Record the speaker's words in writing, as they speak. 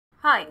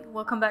Hi,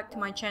 welcome back to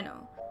my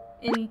channel.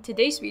 In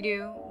today's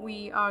video,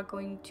 we are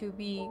going to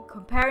be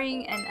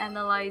comparing and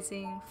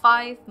analyzing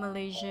 5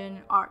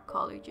 Malaysian art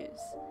colleges.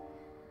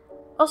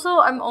 Also,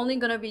 I'm only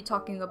gonna be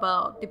talking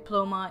about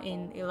diploma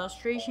in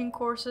illustration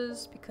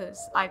courses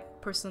because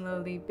I've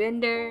personally been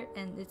there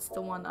and it's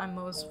the one I'm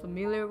most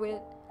familiar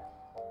with.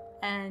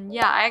 And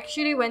yeah, I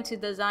actually went to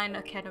Design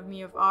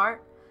Academy of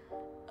Art.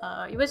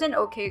 It was an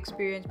okay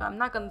experience, but I'm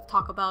not gonna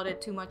talk about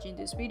it too much in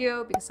this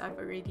video because I've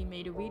already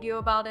made a video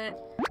about it.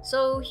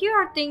 So here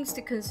are things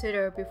to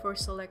consider before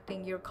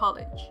selecting your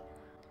college.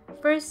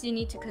 First, you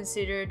need to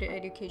consider the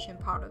education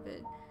part of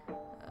it.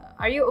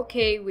 Are you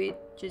okay with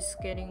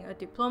just getting a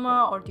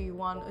diploma, or do you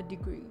want a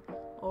degree?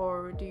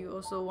 Or do you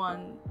also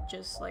want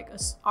just like an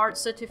art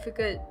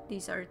certificate?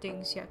 These are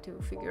things you have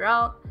to figure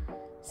out.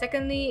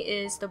 Secondly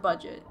is the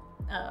budget.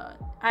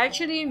 I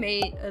actually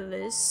made a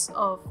list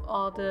of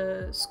all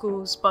the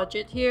schools'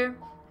 budget here,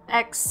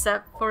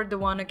 except for the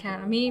One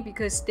Academy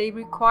because they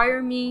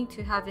require me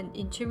to have an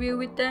interview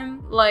with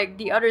them. Like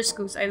the other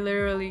schools, I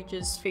literally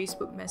just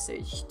Facebook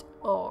messaged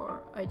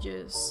or I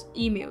just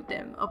emailed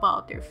them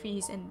about their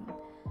fees, and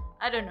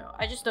I don't know.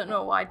 I just don't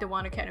know why the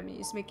One Academy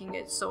is making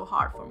it so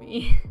hard for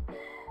me.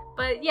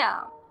 But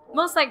yeah,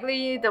 most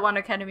likely the One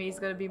Academy is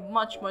gonna be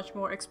much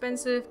more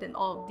expensive than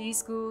all of these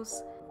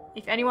schools.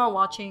 If anyone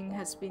watching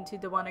has been to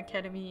the One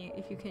Academy,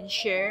 if you can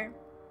share,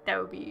 that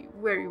would be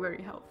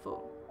very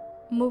helpful.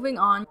 Moving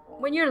on,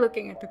 when you're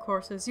looking at the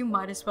courses, you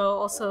might as well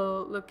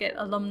also look at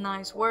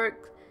alumni's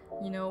work.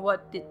 You know,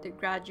 what did the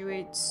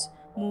graduates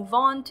move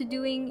on to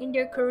doing in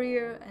their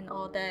career and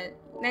all that.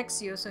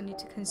 Next, you also need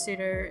to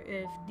consider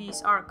if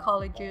these art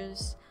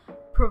colleges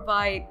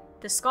provide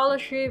the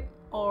scholarship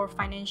or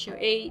financial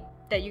aid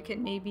that you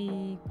can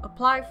maybe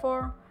apply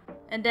for.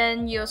 And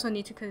then you also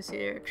need to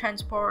consider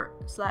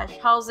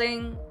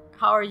transport/housing.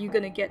 How are you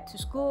gonna get to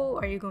school?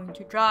 Are you going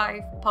to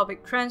drive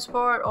public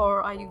transport,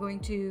 or are you going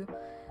to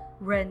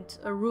rent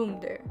a room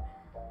there?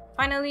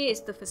 Finally,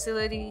 it's the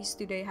facilities.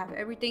 Do they have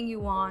everything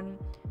you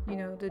want? You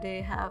know, do they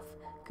have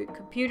good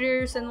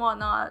computers and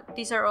whatnot?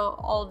 These are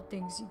all the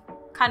things you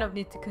kind of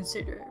need to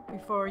consider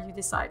before you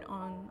decide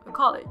on a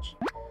college.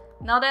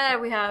 Now that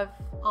we have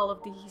all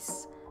of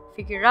these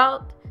figured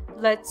out,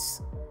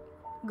 let's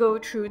go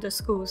through the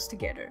schools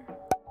together.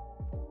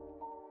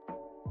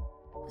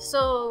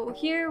 So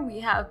here we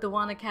have the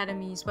One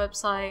Academy's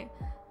website.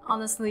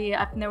 Honestly,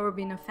 I've never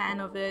been a fan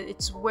of it.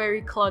 It's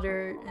very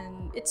cluttered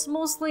and it's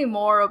mostly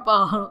more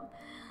about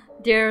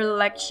their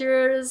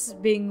lecturers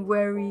being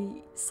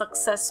very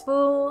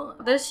successful.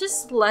 There's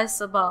just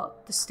less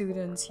about the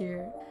students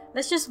here.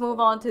 Let's just move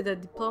on to the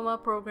diploma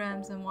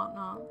programs and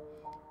whatnot.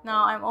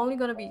 Now, I'm only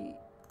gonna be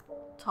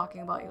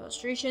talking about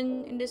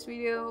illustration in this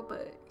video,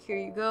 but here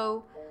you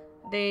go.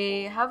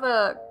 They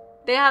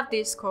have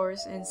this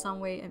course in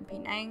Sunway and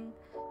Penang.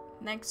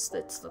 Next,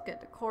 let's look at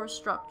the course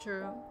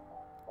structure.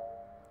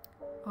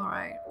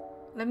 Alright,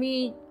 let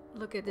me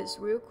look at this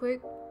real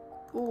quick.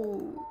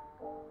 Ooh,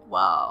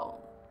 wow.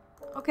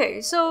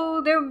 Okay, so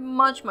they're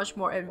much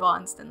more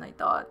advanced than I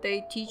thought.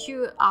 They teach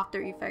you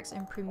After Effects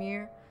and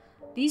Premiere.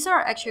 These are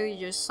actually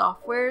just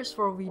softwares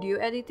for video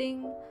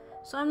editing,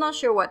 so I'm not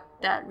sure what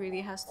that really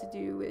has to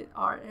do with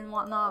art and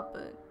whatnot,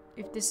 but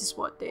if this is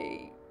what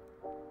they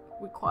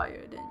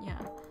require, then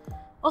yeah.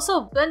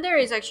 Also,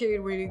 Blender is actually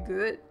really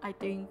good, I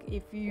think,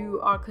 if you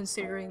are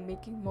considering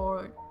making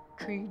more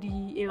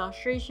 3D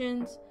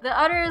illustrations. The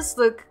others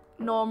look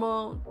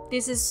normal.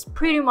 This is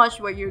pretty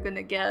much what you're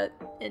gonna get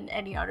in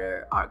any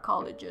other art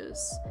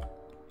colleges.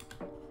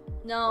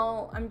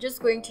 Now, I'm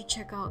just going to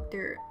check out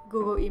their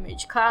Google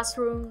Image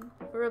Classroom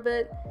for a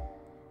bit.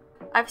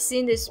 I've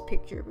seen this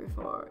picture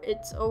before.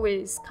 It's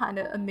always kind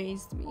of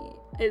amazed me.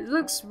 It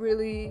looks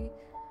really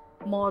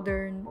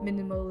modern,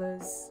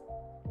 minimalist.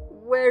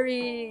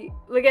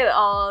 Look at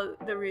all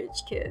the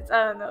rich kids.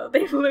 I don't know,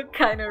 they look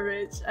kind of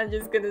rich. I'm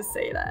just gonna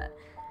say that.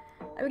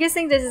 I'm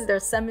guessing this is their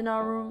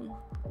seminar room.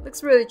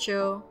 Looks really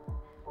chill.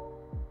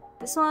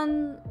 This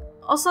one,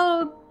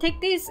 also take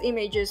these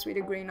images with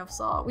a grain of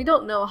salt. We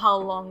don't know how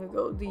long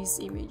ago these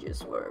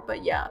images were,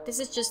 but yeah, this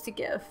is just to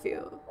get a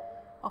feel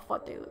of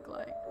what they look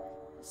like.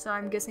 So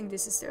I'm guessing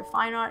this is their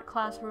fine art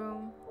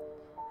classroom,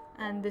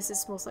 and this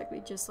is most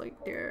likely just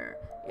like their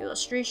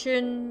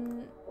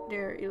illustration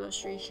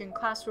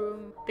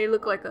classroom. They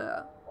look like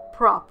a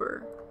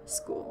proper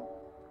school.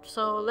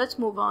 So let's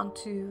move on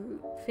to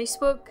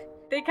Facebook.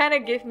 They kind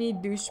of give me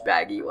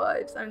douchebaggy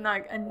vibes. I'm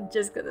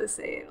just gonna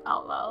say it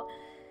out loud.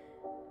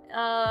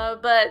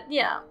 But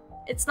yeah,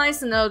 it's nice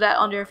to know that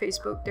on their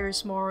Facebook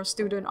there's more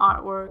student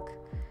artwork.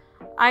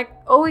 I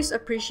always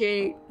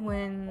appreciate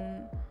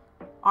when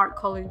art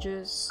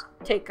colleges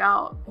take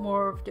out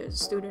more of the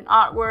student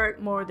artwork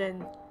more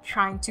than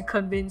trying to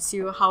convince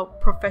you how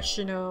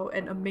professional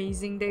and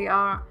amazing they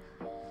are.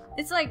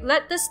 It's like,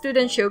 let the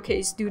student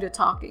showcase do the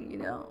talking, you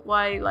know?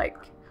 Why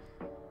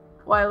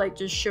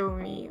just show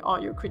me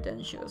all your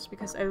credentials,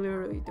 because I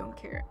literally don't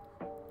care.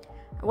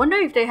 I wonder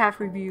if they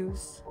have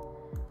reviews.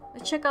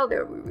 Let's check out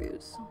their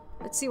reviews.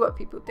 Let's see what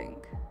people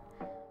think.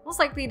 Most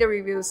likely the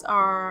reviews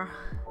are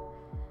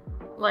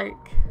like,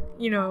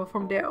 you know,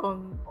 from their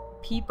own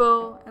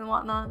people and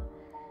whatnot.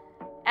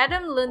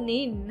 Adam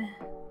Lenin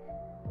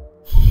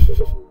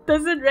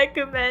doesn't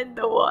recommend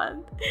the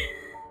one.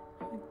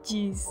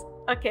 Jeez.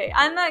 Okay,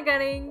 I'm not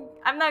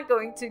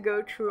going to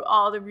go through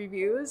all the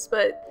reviews,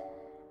 but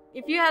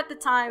if you have the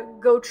time,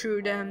 go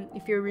through them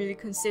if you're really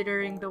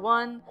considering the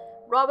one.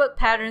 Robert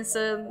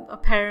Pattinson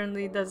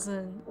apparently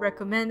doesn't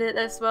recommend it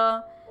as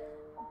well.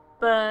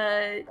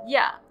 But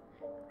yeah,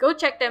 go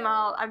check them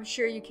out. I'm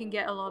sure you can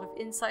get a lot of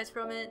insights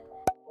from it.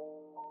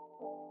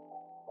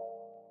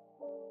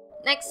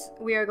 Next,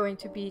 we are going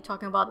to be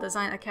talking about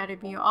Design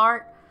Academy of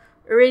Art.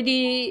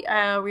 Already,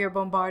 we are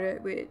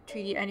bombarded with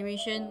 3D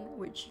animation,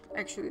 which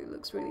actually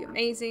looks really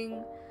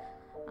amazing.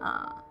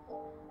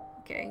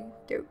 Okay,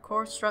 their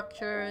course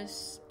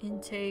structures,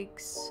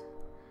 intakes.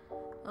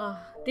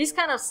 These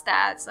kind of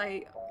stats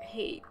I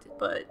hate,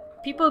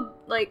 but people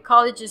like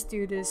colleges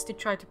do this to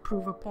try to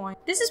prove a point.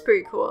 This is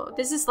pretty cool.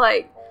 This is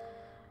like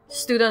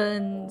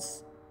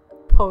students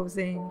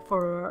posing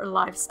for a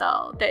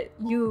lifestyle that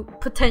you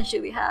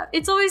potentially have.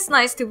 It's always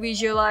nice to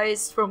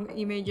visualize from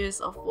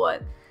images of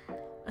what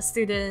a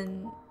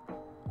student,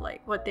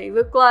 like what they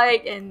look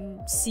like,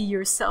 and see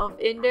yourself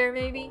in there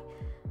maybe.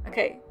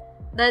 Okay,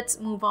 let's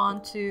move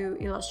on to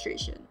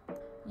illustration.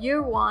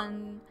 Year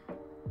 1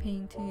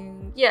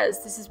 painting.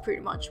 Yes, this is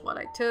pretty much what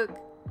I took.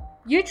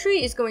 Year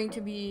 3 is going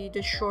to be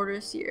the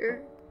shortest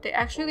year. They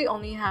actually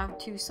only have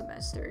 2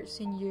 semesters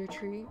in year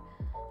 3.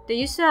 They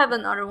used to have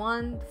another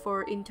one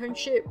for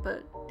internship,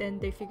 but then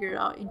they figured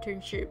out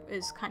internship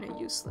is kind of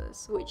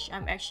useless, which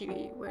I'm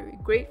actually very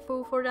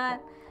grateful for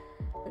that.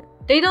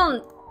 They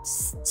don't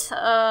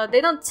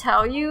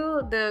tell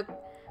you the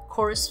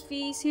course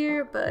fees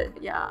here, but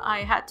yeah, I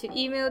had to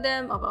email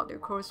them about their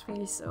course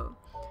fees, so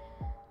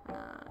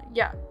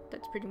yeah,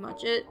 that's pretty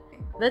much it.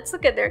 Let's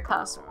look at their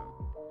classroom.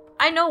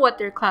 I know what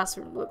their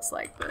classroom looks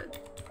like, but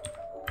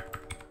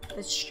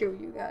let's show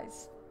you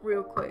guys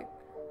real quick.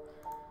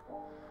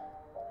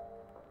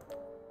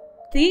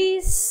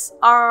 These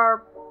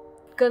are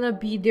gonna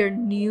be their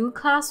new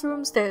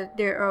classrooms that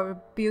they are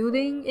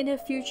building in the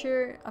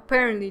future.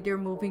 Apparently they're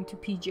moving to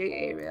PJ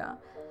area,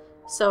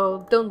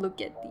 so don't look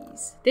at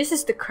these. This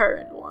is the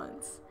current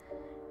ones.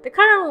 The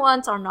current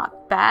ones are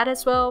not bad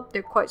as well.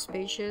 They're quite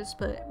spacious,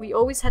 but we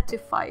always had to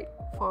fight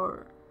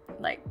for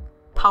like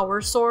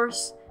power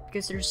source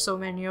because there's so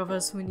many of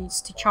us who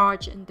needs to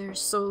charge and there's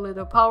so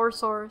little power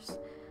source.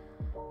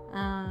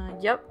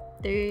 Yep.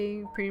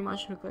 They pretty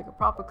much look like a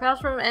proper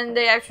classroom, and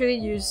they actually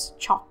use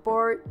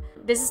chalkboard.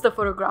 This is the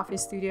photography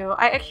studio.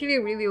 I actually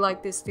really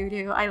like this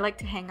studio. I like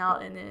to hang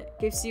out in it.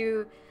 Gives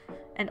you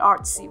an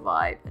artsy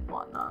vibe and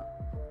whatnot.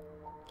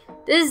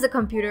 This is the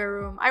computer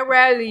room. I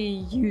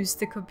rarely use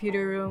the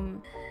computer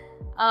room.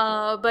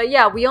 But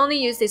yeah, we only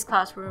use this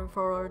classroom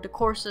for the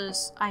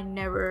courses. I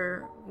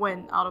never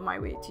went out of my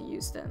way to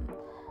use them.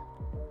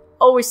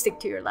 Always stick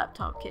to your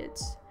laptop,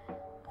 kids.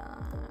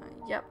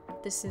 Yep,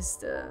 this is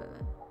the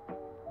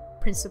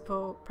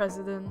principal,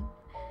 president.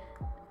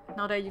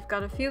 Now that you've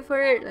got a feel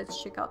for it,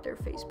 let's check out their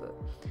Facebook.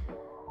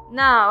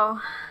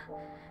 Now,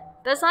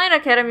 Design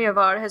Academy of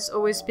Art has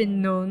always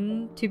been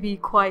known to be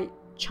quite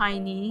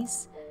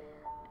Chinese,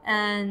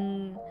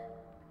 and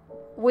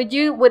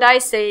would I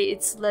say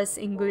it's less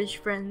English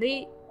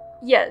friendly?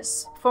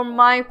 Yes, from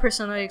my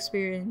personal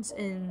experience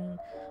in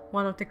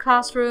one of the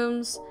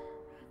classrooms,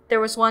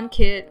 there was one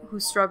kid who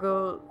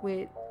struggled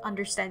with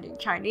understanding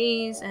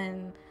Chinese,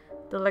 and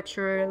the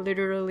lecturer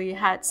literally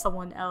had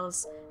someone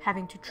else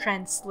having to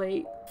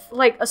translate.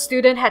 Like, a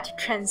student had to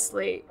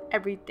translate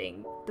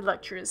everything the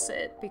lecturer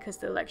said because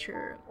the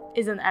lecturer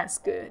isn't as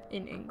good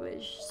in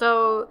English.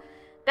 So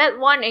that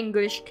one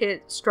English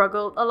kid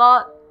struggled a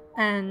lot,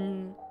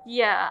 and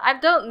yeah, I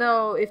don't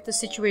know if the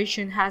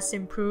situation has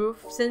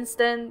improved since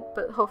then,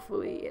 but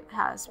hopefully it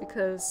has,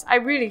 because I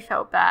really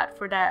felt bad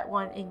for that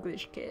one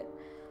English kid.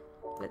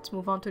 Let's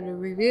move on to the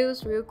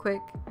reviews real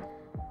quick.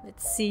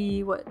 Let's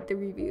see what the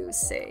reviews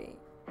say.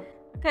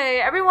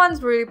 Okay,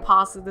 everyone's really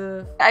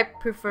positive. I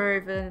prefer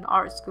if an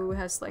art school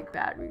has like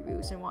bad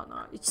reviews and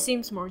whatnot. It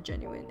seems more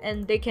genuine,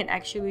 and they can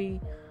actually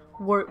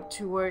work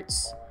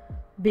towards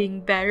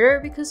being better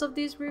because of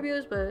these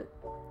reviews. But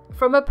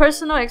from a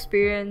personal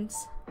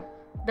experience,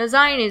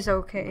 design is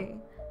okay.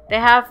 They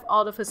have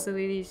all the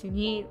facilities you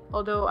need,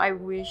 although I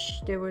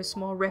wish there was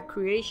more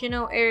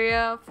recreational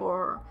area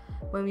for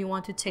when we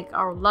want to take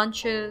our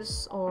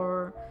lunches,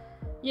 or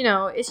you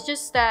know, it's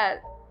just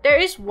that there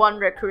is one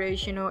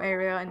recreational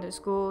area in the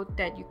school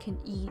that you can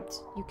eat,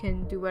 you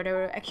can do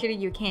whatever. Actually,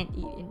 you can't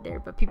eat in there,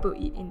 but people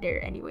eat in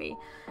there anyway.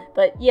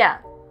 But yeah,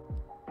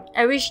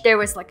 I wish there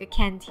was like a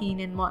canteen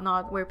and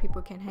whatnot where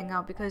people can hang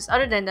out, because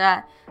other than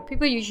that,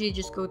 people usually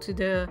just go to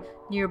the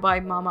nearby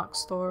mamak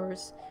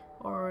stores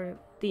or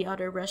the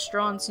other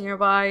restaurants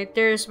nearby.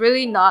 There's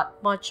really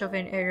not much of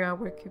an area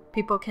where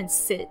people can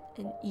sit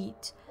and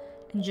eat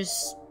and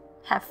just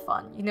have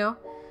fun, you know?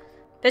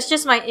 That's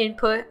just my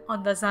input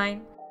on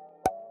design.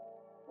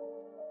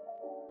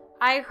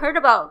 I heard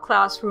about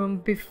Classroom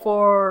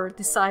before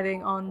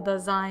deciding on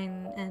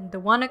Dasein and the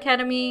One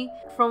Academy.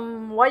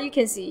 From what you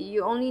can see,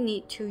 you only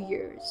need 2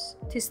 years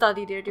to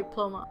study their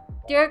diploma.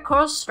 Their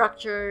course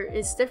structure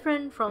is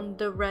different from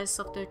the rest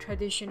of the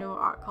traditional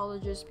art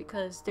colleges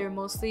because they're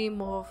mostly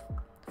more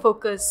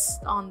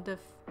focused on the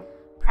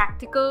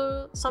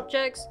practical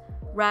subjects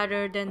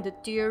rather than the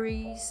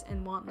theories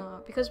and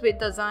whatnot. Because with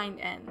Dasein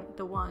and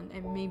the One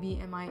and maybe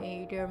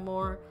MIA, they're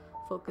more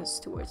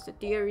focused towards the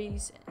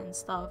theories and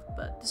stuff,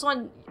 but this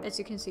one, as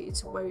you can see,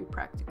 it's very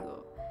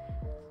practical.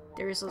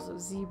 There is also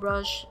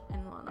ZBrush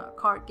and whatnot,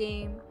 card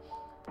game,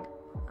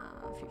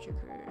 future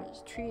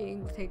careers, 3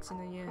 ink takes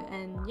in a year,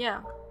 and yeah,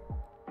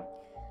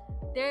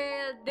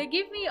 they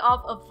give me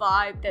off a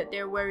vibe that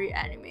they're very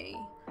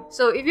anime.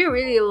 So if you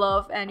really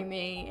love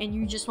anime and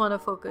you just want to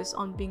focus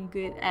on being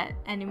good at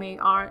anime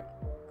art,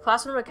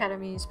 Classroom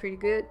Academy is pretty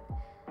good.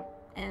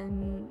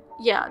 And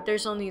yeah,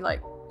 there's only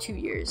like 2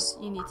 years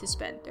you need to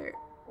spend there.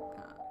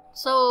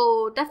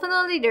 So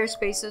definitely their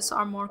spaces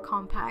are more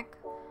compact,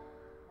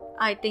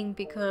 I think,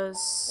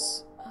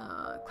 because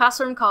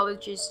Classroom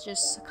College is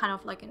just kind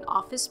of like an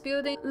office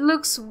building.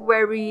 Looks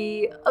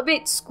a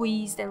bit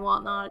squeezed and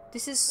whatnot.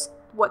 This is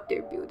what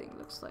their building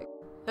looks like.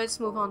 Let's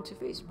move on to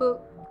Facebook.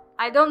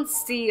 I don't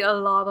see a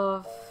lot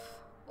of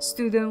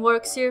student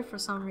works here for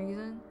some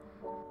reason.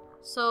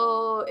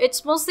 So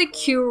it's mostly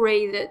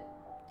curated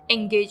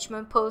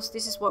engagement posts.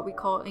 This is what we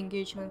call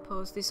engagement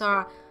posts. These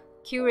are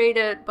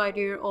curated by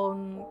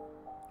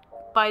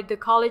the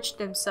college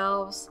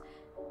themselves.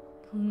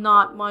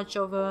 Not much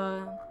of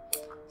a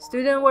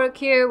student work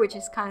here, which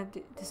is kind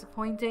of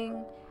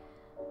disappointing.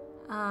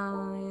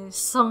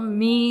 Some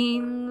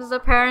memes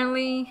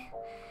apparently.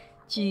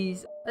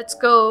 Jeez. Let's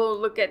go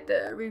look at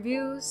the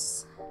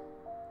reviews.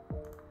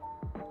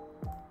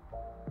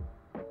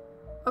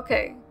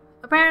 Okay,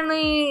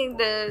 apparently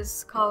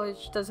this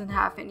college doesn't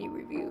have any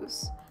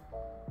reviews.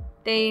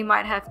 They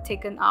might have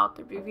taken out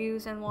the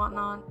reviews and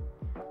whatnot,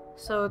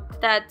 so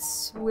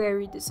that's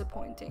very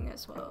disappointing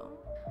as well.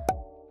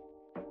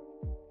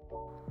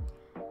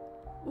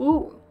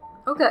 Ooh,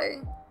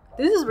 okay,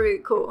 this is really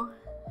cool.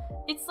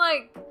 It's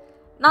like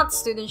not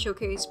student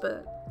showcase,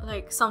 but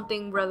like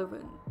something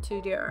relevant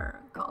to their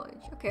college.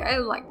 Okay, I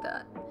like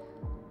that.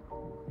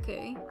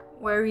 Okay,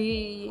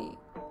 very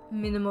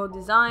minimal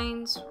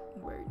designs,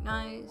 very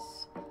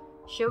nice.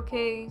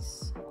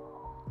 Showcase,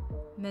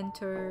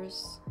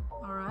 mentors.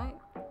 Alright.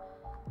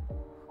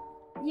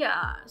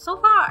 Yeah, so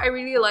far I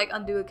really like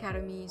Undo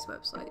Academy's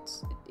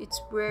websites.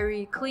 It's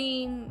very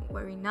clean,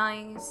 very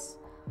nice,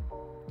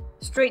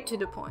 straight to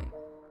the point.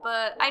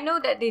 But I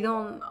know that they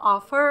don't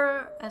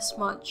offer as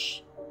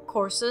much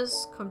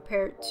courses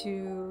compared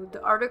to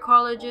the other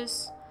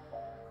colleges.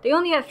 They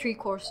only have 3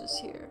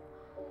 courses here.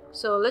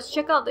 So let's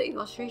check out the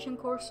illustration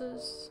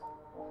courses.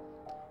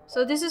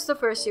 So this is the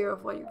first year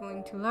of what you're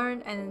going to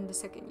learn, and then the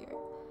second year.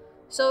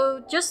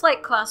 So just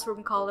like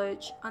Classroom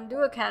College, Undo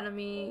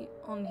Academy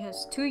only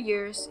has 2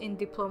 years in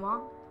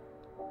diploma,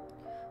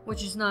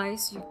 which is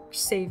nice. You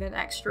save an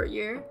extra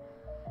year.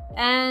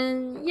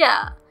 And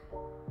yeah,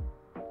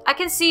 I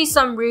can see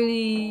some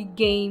really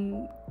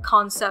game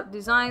concept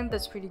design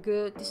that's pretty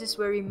good. This is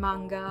very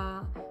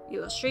manga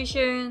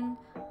illustration,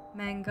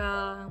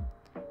 manga.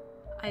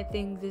 I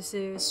think this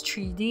is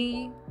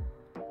 3D.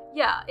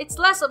 Yeah, it's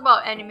less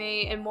about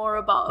anime and more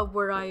about a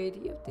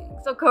variety of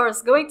things. Of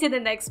course, going to the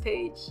next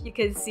page, you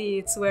can see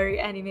it's very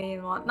anime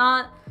and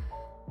whatnot.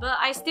 But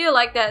I still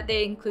like that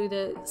they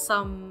included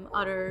some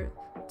other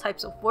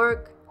types of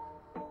work.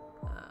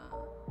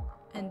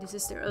 And this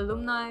is their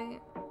alumni.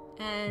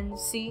 And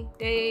see,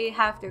 they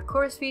have their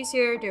course fees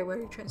here. They're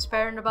very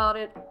transparent about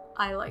it.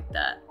 I like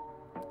that.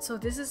 So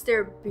this is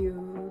their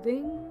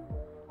building.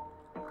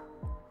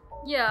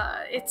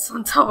 Yeah, it's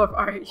on top of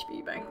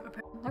RHB Bank.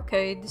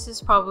 Okay, this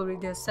is probably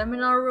the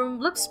seminar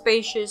room. Looks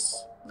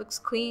spacious, looks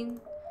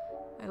clean.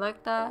 I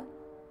like that.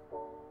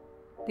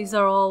 These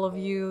are all of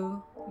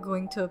you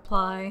going to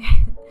apply.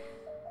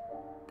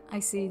 I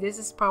see, this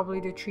is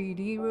probably the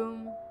 3D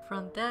room.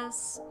 Front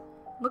desk.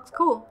 Looks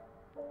cool.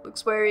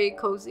 Looks very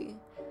cozy.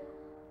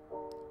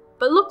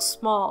 But looks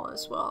small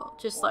as well,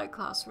 just like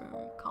Classroom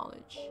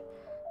College.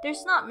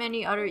 There's not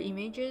many other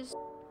images.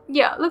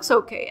 Yeah, looks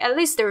okay. At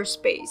least there's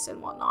space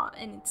and whatnot,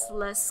 and it's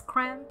less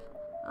cramped.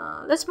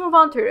 Let's move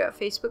on to the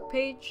Facebook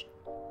page.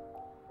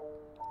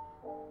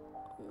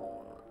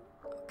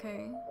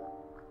 Okay.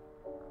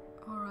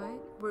 Alright.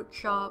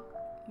 Workshop.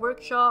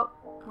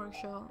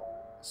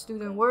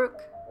 Student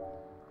work.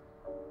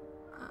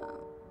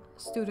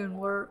 Student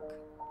work.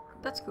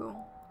 That's cool.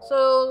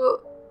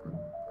 So,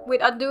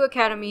 with Undo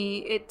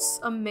Academy, it's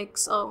a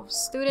mix of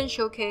student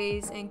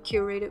showcase and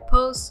curated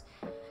posts,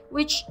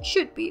 which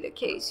should be the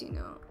case, you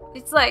know.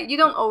 It's like, you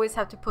don't always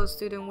have to post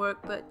student work,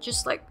 but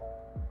just like,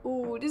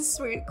 ooh, this is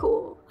really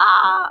cool.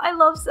 I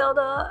love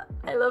Zelda.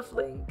 I love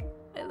Link.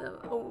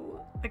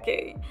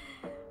 Okay.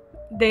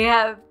 They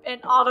have an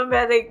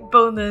automatic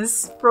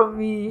bonus from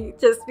me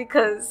just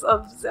because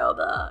of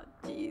Zelda.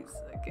 Jeez,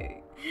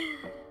 okay.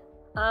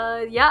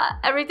 Yeah,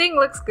 everything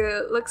looks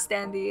good, looks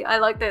dandy. I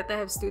like that they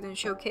have student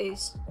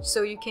showcase,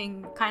 so you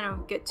can kind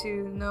of get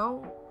to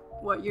know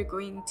what you're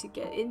going to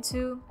get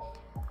into.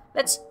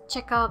 Let's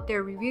check out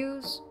their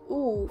reviews.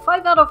 Ooh,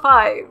 5 out of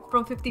 5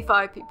 from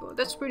 55 people.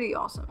 That's pretty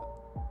awesome.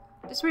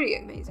 That's pretty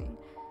amazing.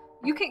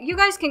 You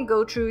guys can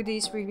go through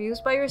these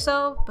reviews by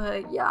yourself,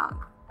 but yeah,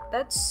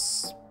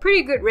 that's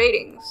pretty good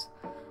ratings.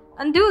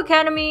 Undo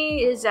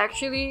Academy is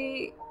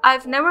actually,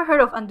 I've never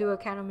heard of Undo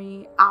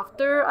Academy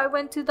after I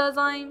went to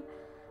dasein,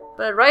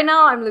 but right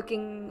now I'm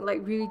looking like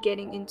really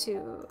getting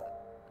into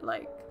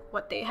like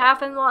what they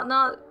have and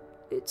whatnot.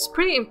 It's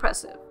pretty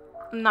impressive,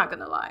 I'm not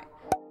gonna lie.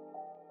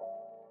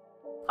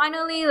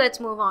 Finally,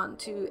 let's move on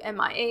to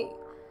MIA.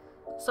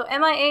 So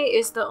MIA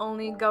is the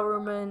only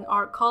government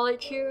art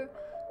college here.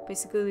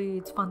 Basically,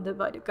 it's funded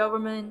by the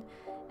government,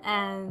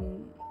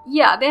 and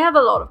yeah, they have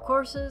a lot of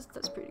courses.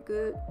 That's pretty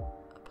good.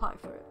 Apply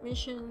for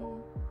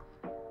admission.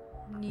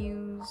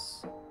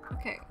 News.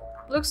 Okay,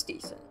 looks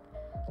decent.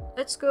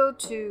 Let's go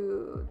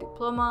to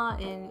diploma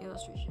in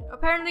illustration.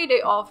 Apparently,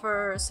 they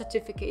offer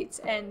certificates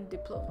and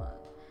diploma.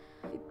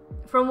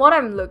 From what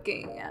I'm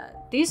looking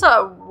at, these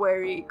are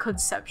very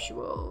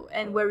conceptual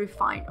and very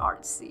fine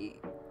artsy.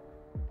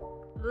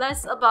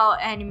 Less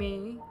about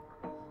anime,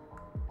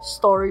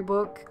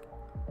 storybook,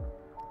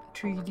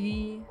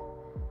 3D.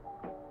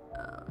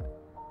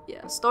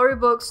 Yeah,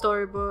 storybook,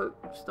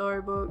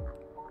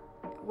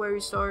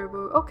 very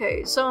storybook.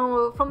 Okay,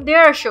 so from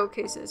their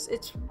showcases,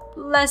 it's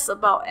less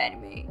about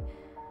anime.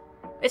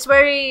 It's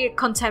very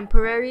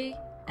contemporary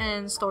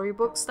and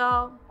storybook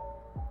style.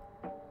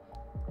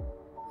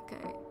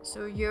 Okay,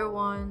 so year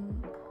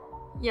 1.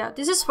 Yeah,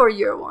 this is for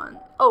year 1.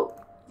 Oh,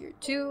 year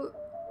 2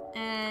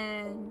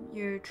 and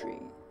year 3.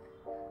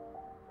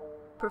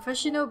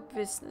 Professional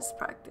business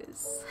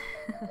practice.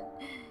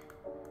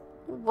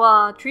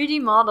 Wow, 3D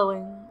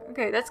modeling.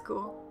 Okay, that's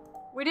cool.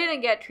 We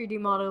didn't get 3D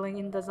modeling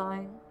in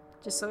dasein,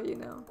 just so you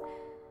know.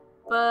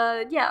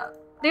 But yeah,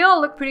 they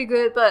all look pretty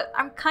good, but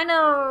I'm kind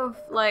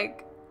of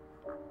like,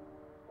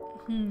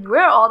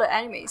 where are all the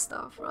anime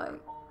stuff, right?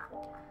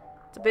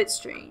 It's a bit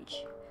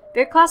strange.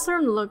 Their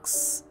classroom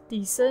looks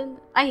decent.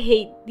 I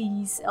hate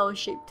these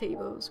L-shaped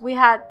tables. We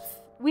have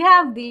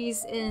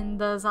these in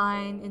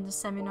dasein in the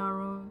seminar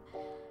room.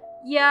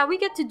 Yeah, we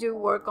get to do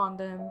work on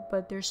them,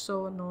 but they're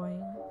so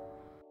annoying.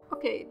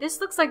 Okay, this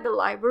looks like the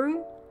library.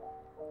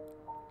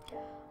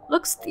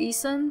 Looks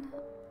decent.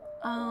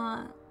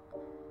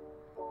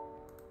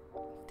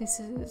 This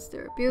is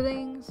their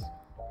buildings.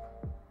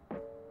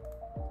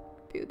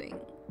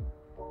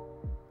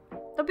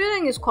 The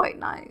building is quite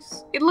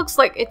nice. It looks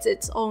like it's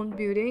its own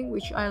building,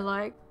 which I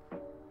like.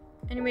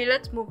 Anyway,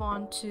 let's move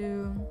on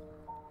to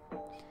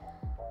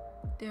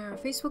their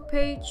Facebook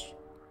page.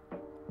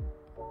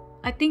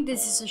 I think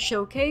this is a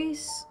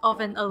showcase of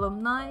an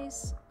alumni.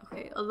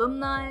 Okay,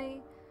 alumni.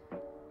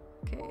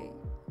 Okay,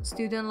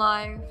 student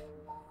life.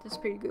 That's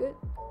pretty good.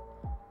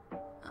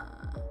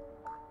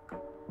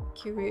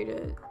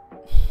 Curated.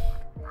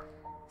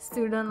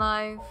 Student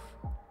life.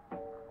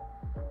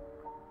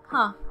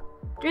 Huh.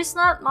 There's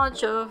not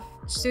much of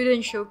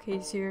student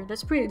showcase here.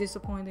 That's pretty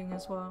disappointing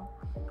as well.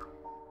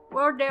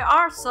 Well, there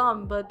are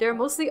some, but they're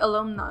mostly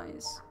alumni.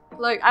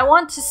 Like, I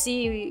want to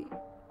see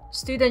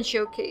student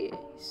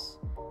showcase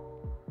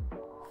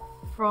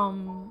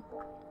from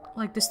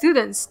like the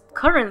students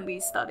currently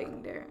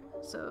studying there.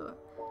 So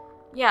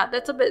yeah,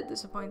 that's a bit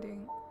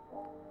disappointing.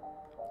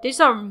 These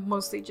are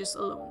mostly just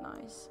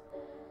alumni.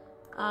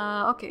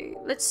 Okay,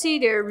 let's see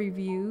their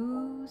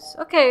reviews.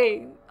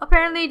 Okay,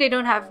 apparently they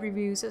don't have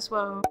reviews as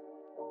well.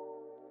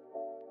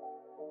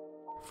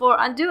 For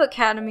Undo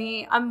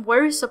Academy, I'm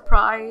very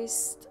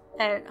surprised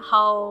at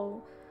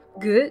how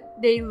good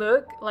they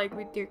look, like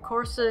with their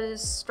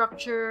courses,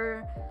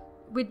 structure,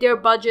 with their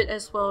budget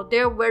as well.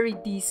 They're very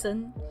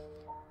decent.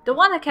 The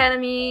One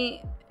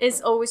Academy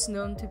is always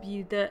known to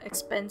be the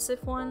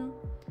expensive one,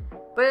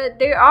 but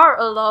there are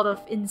a lot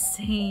of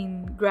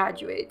insane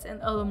graduates and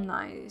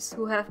alumni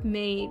who have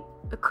made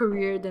a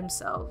career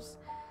themselves.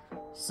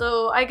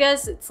 So I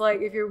guess it's like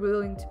if you're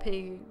willing to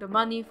pay the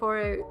money for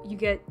it, you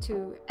get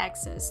to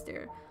access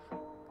their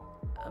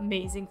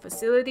amazing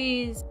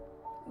facilities.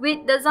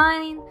 With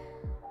dasein,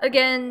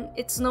 again,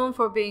 it's known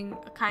for being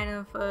a kind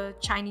of a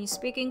Chinese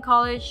speaking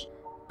college,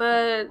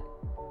 but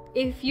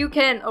if you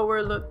can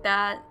overlook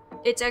that,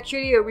 it's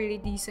actually a really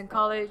decent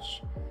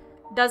college.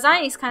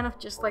 Dasein is kind of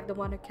just like the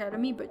One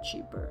Academy, but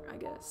cheaper, I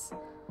guess.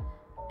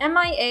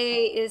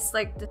 MIA is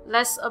like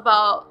less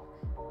about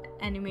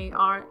anime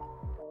art.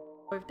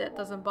 If that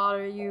doesn't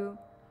bother you,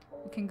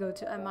 you can go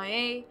to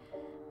MIA.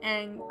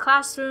 And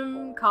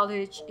Classroom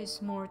College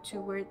is more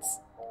towards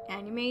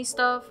anime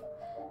stuff,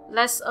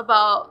 less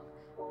about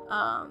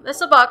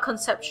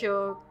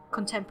conceptual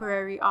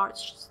contemporary art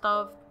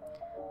stuff,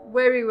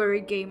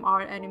 very game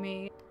art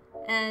anime.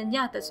 And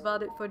yeah, that's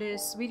about it for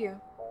this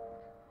video.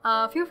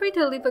 Feel free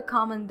to leave a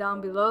comment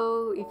down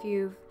below if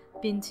you've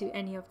been to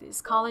any of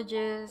these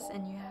colleges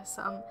and you have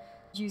some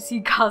juicy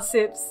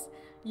gossips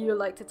you'd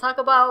like to talk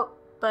about.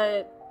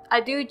 But I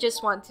do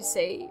just want to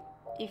say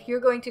if you're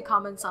going to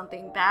comment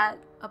something bad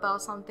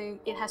about something,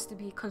 it has to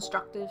be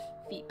constructive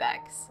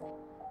feedbacks.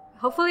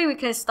 Hopefully we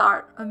can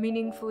start a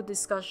meaningful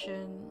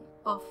discussion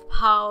of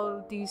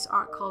how these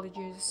art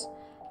colleges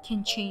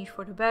can change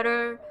for the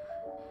better.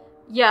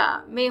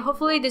 Yeah,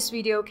 hopefully this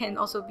video can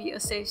also be a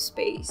safe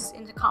space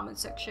in the comment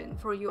section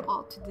for you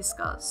all to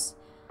discuss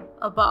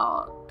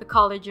about the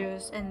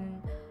colleges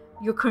and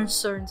your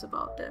concerns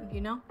about them,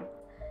 you know?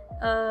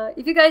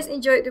 If you guys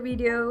enjoyed the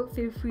video,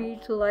 feel free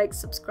to like,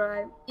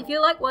 subscribe. If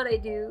you like what I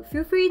do,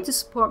 feel free to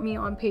support me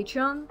on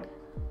Patreon.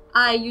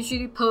 I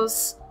usually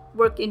post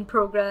work in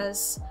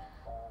progress,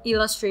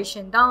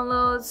 illustration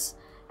downloads,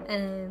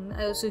 and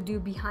I also do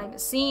behind the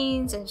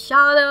scenes and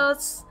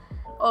shoutouts.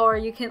 Or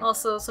you can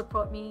also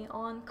support me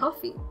on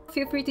Ko-fi.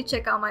 Feel free to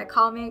check out my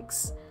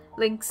comics,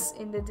 links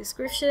in the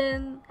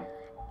description.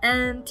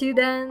 And till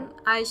then,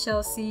 I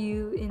shall see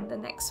you in the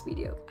next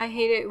video. I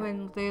hate it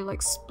when they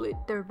like split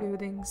their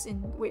buildings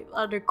with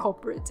other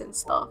corporates and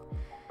stuff.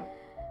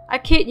 I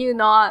kid you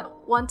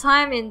not, one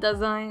time in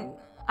dasein,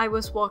 I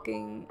was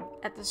walking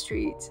at the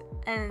street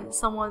and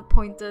someone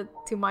pointed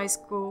to my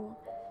school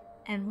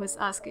and was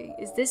asking,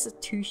 "Is this a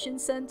tuition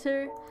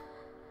center?"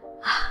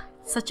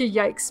 Such a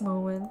yikes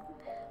moment.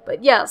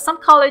 But yeah, some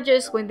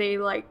colleges, when they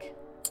like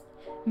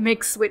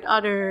mix with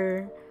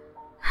other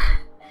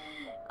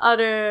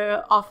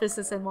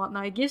offices and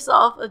whatnot, it gives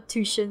off a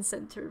tuition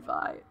center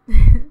vibe.